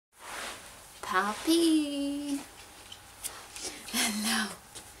puppy. Hello.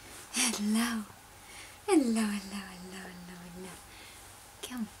 Hello. Hello, hello, hello, hello, hello.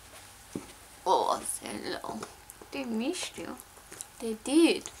 Come. Oh, hello. They missed you. They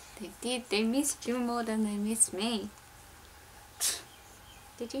did. They did. They missed you more than they missed me.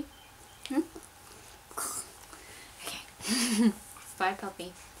 Did you? Hmm? Okay. Bye,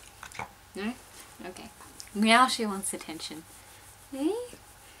 puppy. No? Okay. Now she wants attention. Eh?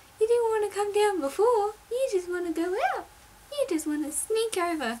 You didn't want to come down before. You just want to go out. You just want to sneak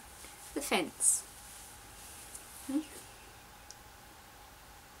over the fence. Hmm?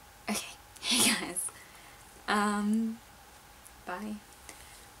 Okay. Hey guys. Bye.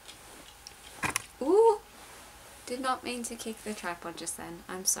 Ooh! Did not mean to kick the tripod just then.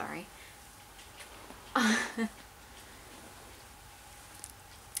 I'm sorry. I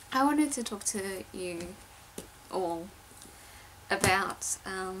wanted to talk to you all about, so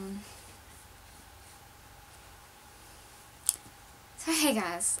hey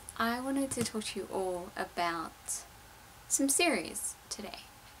guys, I wanted to talk to you all about some series today.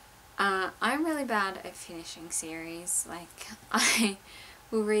 I'm really bad at finishing series. Like, I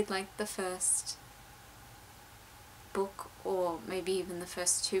will read like the first book or maybe even the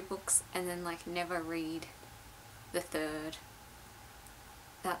first 2 books and then like never read the third.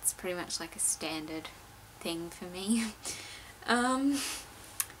 That's pretty much like a standard thing for me.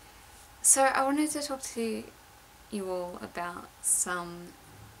 So I wanted to talk to you all about some...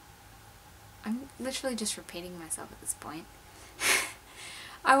 I'm literally just repeating myself at this point.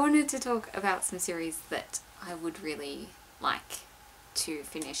 I wanted to talk about some series that I would really like to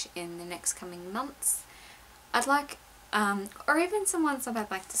finish in the next coming months. I'd like, or even some ones that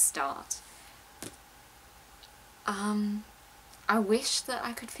I'd like to start. I wish that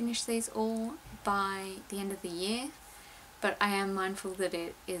I could finish these all by the end of the year, but I am mindful that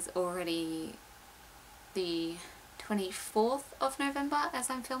it is already the 24th of November as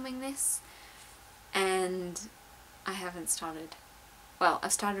I'm filming this, and I haven't started. Well,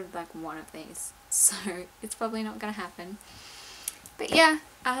 I've started like one of these, so it's probably not going to happen. But yeah,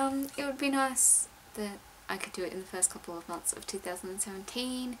 it would be nice that I could do it in the first couple of months of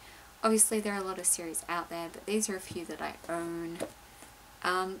 2017. Obviously there are a lot of series out there, but these are a few that I own,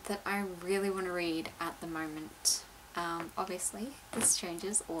 that I really want to read at the moment. Obviously this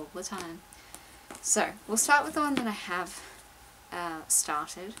changes all the time. So we'll start with the one that I have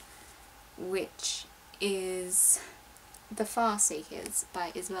started, which is The Far Seekers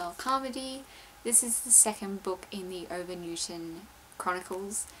by Isabel Carmody. This is the second book in the Ova Newton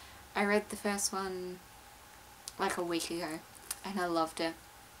Chronicles. I read the first one like a week ago and I loved it.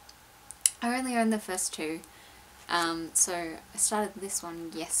 I only own the first 2, so I started this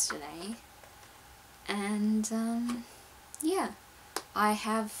one yesterday, and yeah, I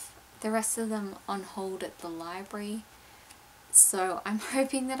have the rest of them on hold at the library, so I'm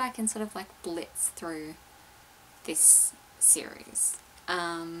hoping that I can sort of like blitz through this series.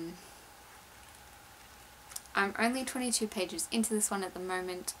 I'm only 22 pages into this one at the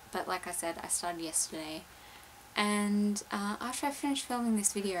moment, but like I said, I started yesterday. And after I finish filming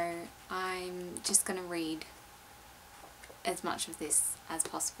this video, I'm just going to read as much of this as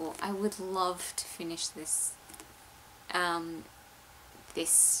possible. I would love to finish this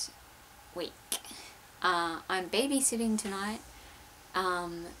this week. I'm babysitting tonight,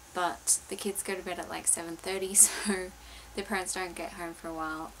 but the kids go to bed at like 7:30, so the parents don't get home for a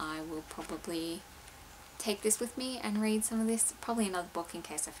while. I will probably take this with me and read some of this, probably another book in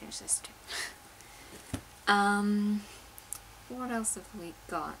case I finish this too. What else have we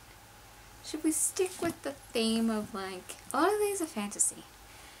got? Should we stick with the theme of like, a lot of these are fantasy.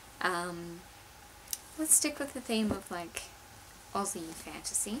 Let's stick with the theme of like Aussie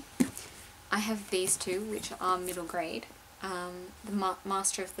fantasy. I have these 2, which are middle grade. The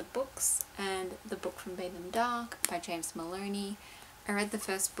Master of the Books and The Book from Bathe in the Dark by James Maloney. I read the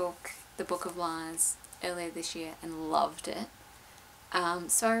first book, The Book of Lies, earlier this year and loved it.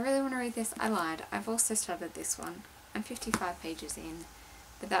 So I really want to read this. I lied. I've also started this one. I'm 55 pages in,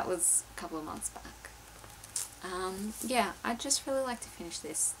 but that was a couple of months back. Yeah, I'd just really like to finish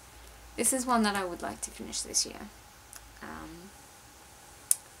this. This is one that I would like to finish this year.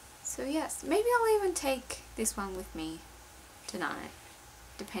 So yes, maybe I'll even take this one with me tonight,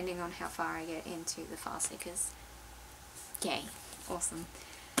 depending on how far I get into The Far Seekers. Yay. Awesome.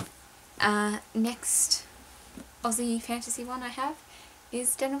 Next Aussie fantasy one I have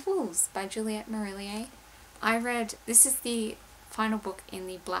is Den of Wolves by Juliet Marillier. This is the final book in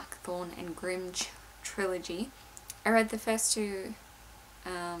the Blackthorn and Grimm trilogy. I read the first 2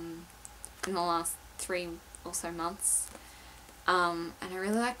 in the last 3 or so months. and I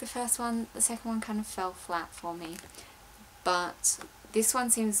really liked the first one. The second one kind of fell flat for me, but this one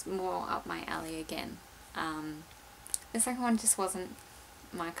seems more up my alley again. The second one just wasn't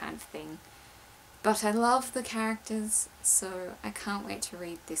my kind of thing, but I love the characters, so I can't wait to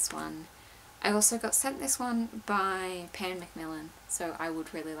read this one. I also got sent this one by Pan Macmillan, so I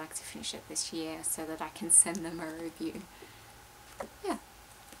would really like to finish it this year so that I can send them a review. Yeah.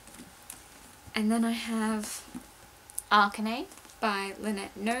 And then I have Arcane by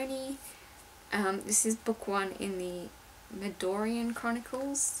Lynette Noni. This is book 1 in the Midorian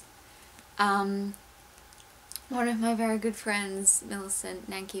Chronicles. One of my very good friends, Millicent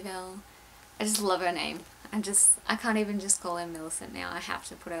Nankyvel, I just love her name. I can't even just call her Millicent now. I have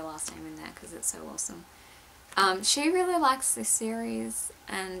to put her last name in there because it's so awesome. She really likes this series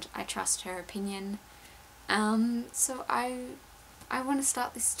and I trust her opinion. So I want to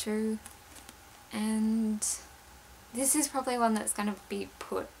start this too, and this is probably one that's going to be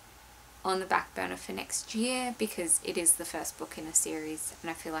put on the back burner for next year because it is the first book in a series and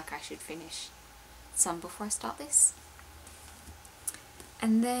I feel like I should finish some before I start this.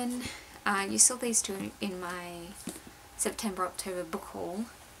 And then you saw these two in my September-October book haul,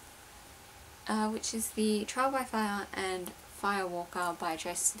 which is the Trial by Fire and Firewalker by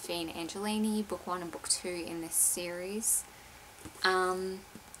Josephine Angelini, book 1 and book 2 in this series.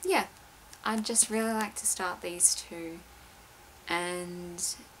 Yeah, I'd just really like to start these two,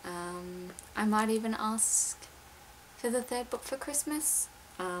 and I might even ask for the third book for Christmas.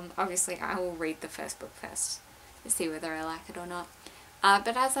 Obviously I will read the first book first to see whether I like it or not.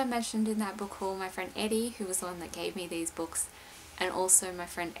 But as I mentioned in that book haul, my friend Eddie, who was the one that gave me these books, and also my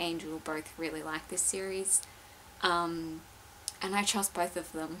friend Angel both really like this series. And I trust both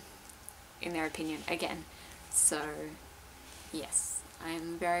of them in their opinion again. So yes, I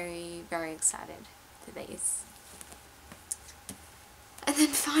am very, very excited for these. And then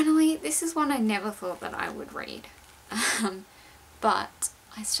finally, this is one I never thought that I would read. But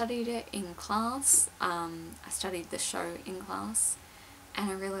I studied it in class. I studied the show in class and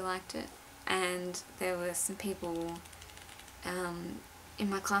I really liked it. And there were some people in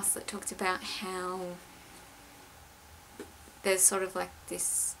my class that talked about how there's sort of like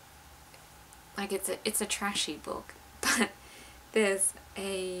this, like it's a trashy book, but there's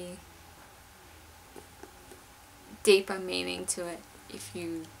a deeper meaning to it if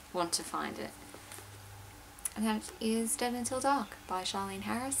you want to find it. And that is Dead Until Dark by Charlene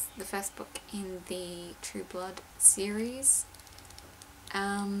Harris, the first book in the True Blood series.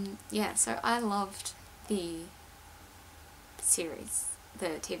 Yeah, so I loved the series,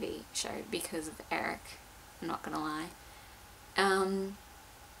 the TV show, because of Eric, I'm not gonna lie.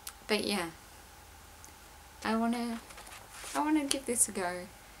 But yeah, I wanna give this a go,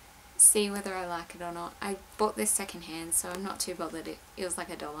 see whether I like it or not. I bought this second hand, so I'm not too bothered. It was like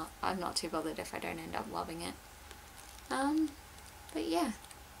 $1. I'm not too bothered if I don't end up loving it. But yeah,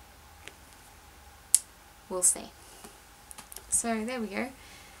 we'll see. So there we go.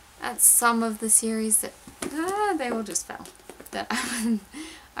 That's some of the series that they all just fell, that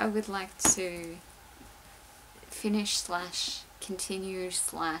I would like to finish slash continue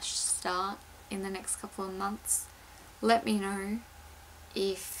slash start in the next couple of months. Let me know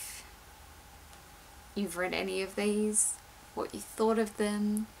if you've read any of these, what you thought of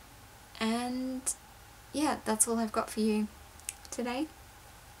them, and yeah, that's all I've got for you today.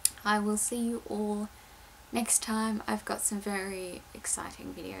 I will see you all next time. I've got some very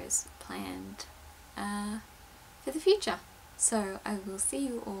exciting videos planned for the future, so I will see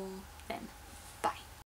you all then.